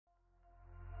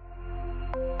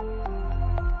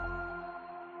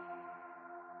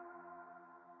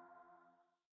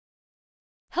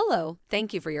Hello,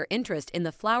 thank you for your interest in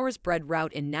the Flowers Bread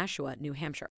route in Nashua, New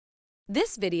Hampshire.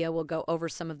 This video will go over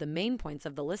some of the main points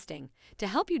of the listing to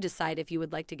help you decide if you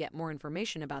would like to get more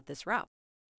information about this route.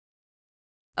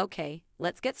 Okay,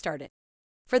 let's get started.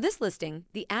 For this listing,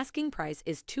 the asking price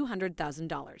is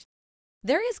 $200,000.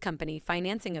 There is company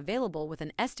financing available with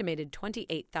an estimated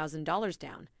 $28,000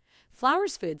 down.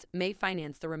 Flowers Foods may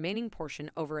finance the remaining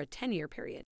portion over a 10-year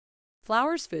period.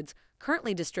 Flowers Foods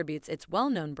currently distributes its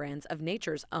well-known brands of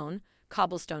Nature's Own,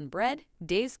 Cobblestone Bread,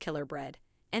 Dave's Killer Bread,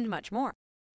 and much more.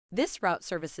 This route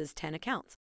services 10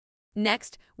 accounts.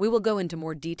 Next, we will go into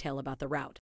more detail about the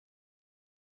route.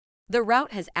 The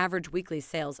route has average weekly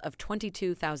sales of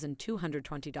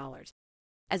 $22,220.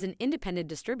 As an independent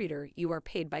distributor, you are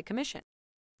paid by commission.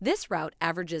 This route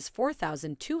averages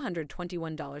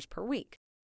 $4,221 per week.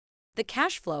 The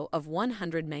cash flow of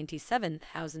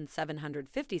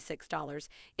 $197,756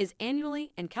 is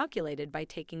annually and calculated by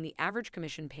taking the average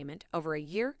commission payment over a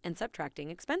year and subtracting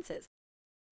expenses.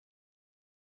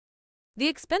 The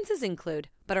expenses include,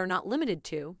 but are not limited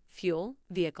to, fuel,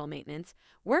 vehicle maintenance,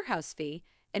 warehouse fee,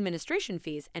 administration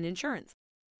fees, and insurance.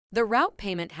 The route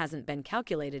payment hasn't been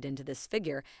calculated into this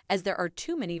figure as there are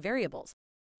too many variables.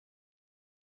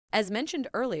 As mentioned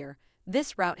earlier,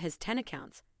 this route has 10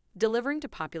 accounts, delivering to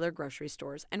popular grocery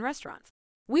stores and restaurants.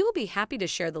 We will be happy to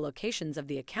share the locations of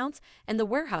the accounts and the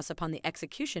warehouse upon the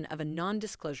execution of a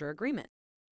non-disclosure agreement.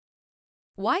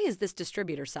 Why is this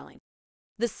distributor selling?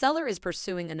 The seller is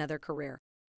pursuing another career.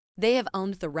 They have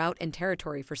owned the route and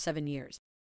territory for 7 years.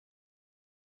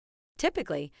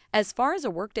 Typically, as far as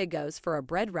a workday goes for a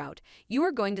bread route, you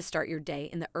are going to start your day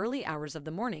in the early hours of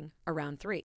the morning, around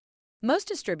 3. Most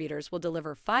distributors will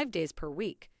deliver 5 days per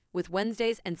week, with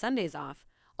Wednesdays and Sundays off,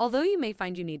 although you may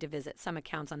find you need to visit some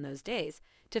accounts on those days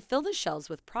to fill the shelves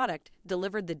with product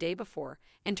delivered the day before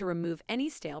and to remove any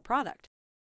stale product.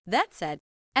 That said,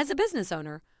 as a business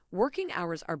owner, working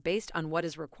hours are based on what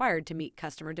is required to meet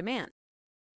customer demand.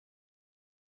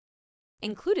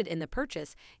 Included in the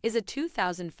purchase is a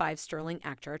 2005 Sterling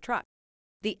Acura truck.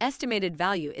 The estimated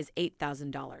value is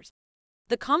 $8,000.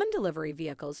 The common delivery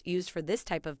vehicles used for this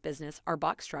type of business are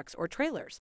box trucks or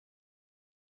trailers.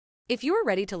 If you are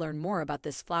ready to learn more about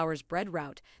this Flowers Bread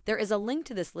route, there is a link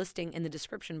to this listing in the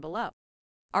description below.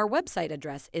 Our website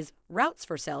address is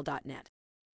routesforsale.net.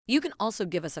 You can also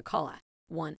give us a call at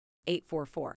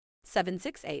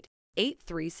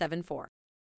 1-844-768-8374.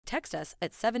 Text us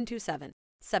at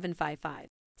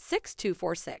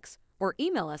 727-755-6246 or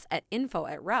email us at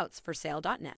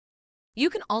info@routesforsale.net. You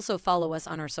can also follow us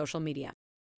on our social media.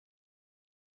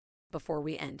 Before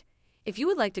we end, if you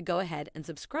would like to go ahead and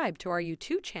subscribe to our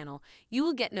YouTube channel, you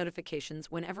will get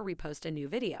notifications whenever we post a new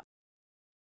video.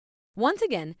 Once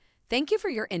again, thank you for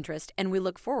your interest and we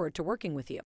look forward to working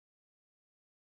with you.